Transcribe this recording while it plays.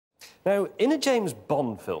Now, in a James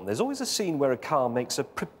Bond film, there's always a scene where a car makes a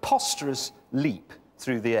preposterous leap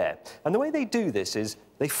through the air. And the way they do this is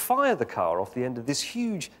they fire the car off the end of this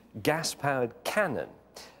huge gas-powered cannon.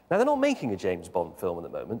 Now, they're not making a James Bond film at the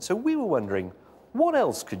moment, so we were wondering, what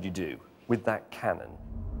else could you do with that cannon?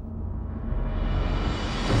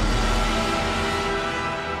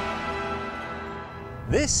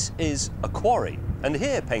 This is a quarry, and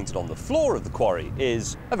here, painted on the floor of the quarry,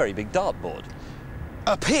 is a very big dartboard.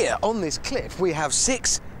 Up here on this cliff, we have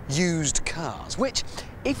 6 used cars, which,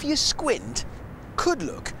 if you squint, could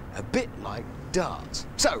look a bit like darts.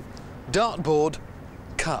 So, dartboard,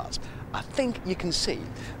 cars. I think you can see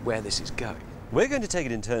where this is going. We're going to take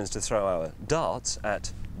it in turns to throw our darts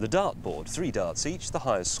at the dartboard. 3 darts each, the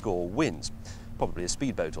highest score wins. Probably a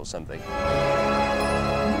speedboat or something.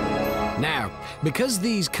 Now, because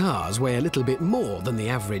these cars weigh a little bit more than the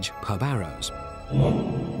average pub arrows,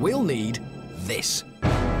 we'll need this.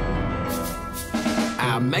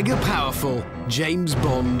 Our mega-powerful James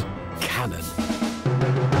Bond cannon.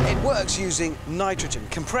 It works using nitrogen,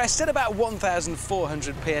 compressed at about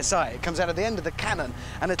 1,400 psi. It comes out of the end of the cannon,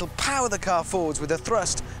 and it'll power the car forwards with a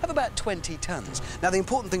thrust of about 20 tons. Now, the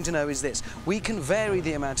important thing to know is this. We can vary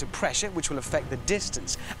the amount of pressure, which will affect the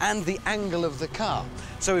distance and the angle of the car.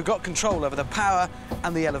 So we've got control over the power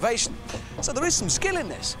and the elevation. So there is some skill in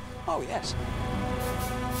this. Oh, yes.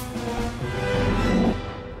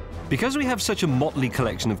 Because we have such a motley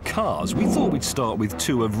collection of cars, we thought we'd start with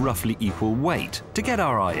 2 of roughly equal weight to get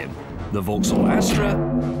our eye in. The Vauxhall Astra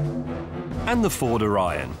and the Ford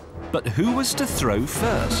Orion. But who was to throw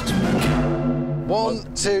first?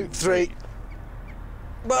 1, 2, 3.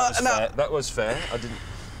 Well, That was fair. I didn't...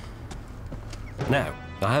 Now,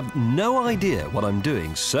 I have no idea what I'm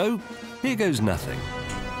doing, so here goes nothing.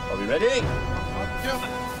 Are we ready? Yeah.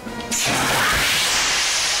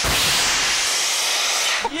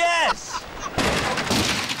 Yes!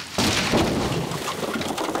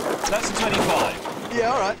 That's a 25.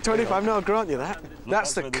 Yeah, all right, 25. No, I'll grant you that.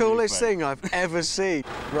 That's the coolest thing I've ever seen.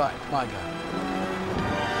 Right, my go.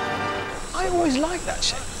 I always liked that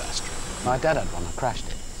shape of Astra. My dad had one. I crashed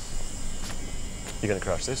it. You're going to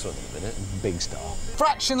crash this one in a minute. Big star.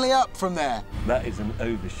 Fractionally up from there. That is an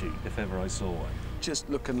overshoot, if ever I saw one. Just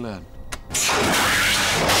look and learn.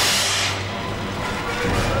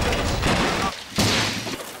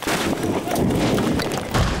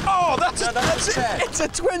 That's it. It's a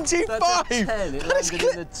 25. That's a 10. It landed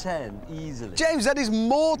in a 10 easily. James, that is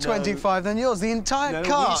more 25 than yours. The entire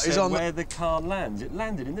car is on where the car lands. It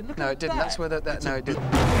landed in the... Look no, at it didn't. That. That's where that... No, it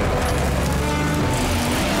didn't.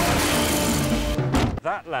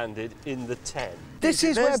 That landed in the 10. This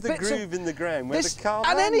is where the groove in the ground where the car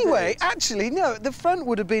and landed. Anyway, actually, no, the front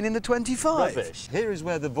would have been in the 25. Rubbish. Here is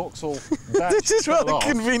where the Vauxhall batch This is rather off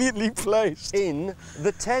conveniently placed. in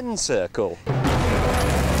the 10 circle.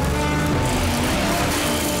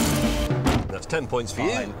 That's 10 points for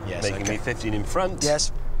you, yes, making me 15 in front.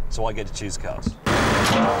 Yes. So I get to choose cars.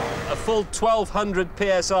 A full 1,200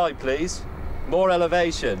 PSI, please. More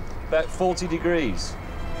elevation, about 40 degrees.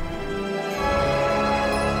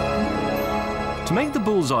 To make the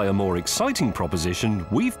bullseye a more exciting proposition,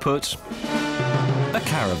 we've put a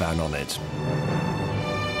caravan on it.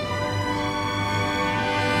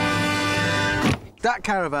 That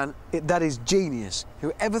caravan, that is genius.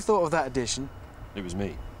 Whoever thought of that addition? It was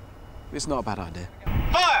me. It's not a bad idea.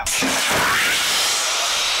 Fire!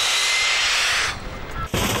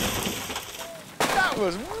 That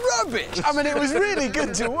was rubbish! I mean, it was really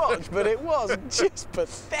good to watch, but it was just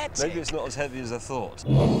pathetic. Maybe it's not as heavy as I thought.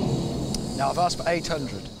 Now, I've asked for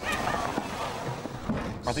 800.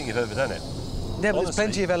 I think you've overdone it. Yeah, but there's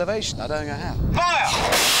plenty of elevation. I don't know how. Fire!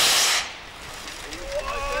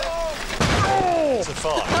 It's a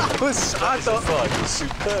 5. I thought... a 5. It's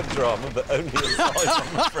superb drama, but only a 5,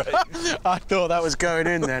 I'm afraid. I thought that was going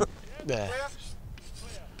in then. There.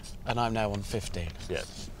 And I'm now on 15. Yep.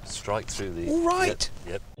 Strike through the... All right.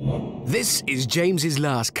 Yep. This is James's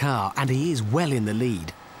last car, and he is well in the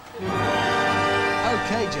lead.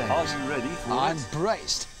 OK, James. Are you ready for I'm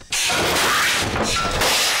braced.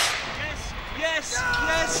 Yes!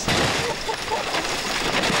 Yes!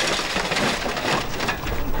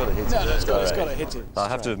 Got to hit it. No, it's got to hit it. I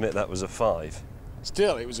have to admit that was a 5.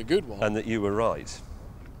 Still, it was a good one. And that you were right.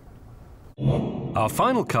 Our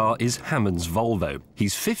final car is Hammond's Volvo.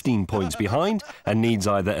 He's 15 points behind and needs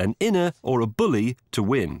either an inner or a bully to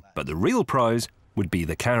win. But the real prize would be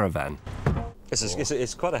the caravan.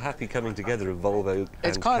 It's quite a happy coming together of Volvo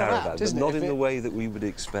and caravan, apt, but not in the way that we would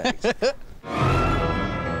expect.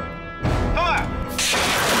 Fire!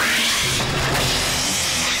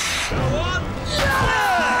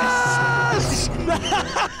 Yes!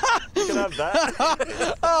 You can have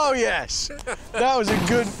that. Oh, yes. That was a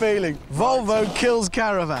good feeling. Volvo kills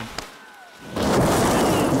caravan.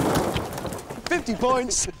 50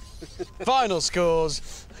 points. Final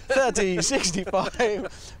scores,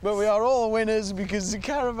 30-65. But we are all winners because the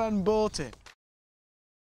caravan bought it.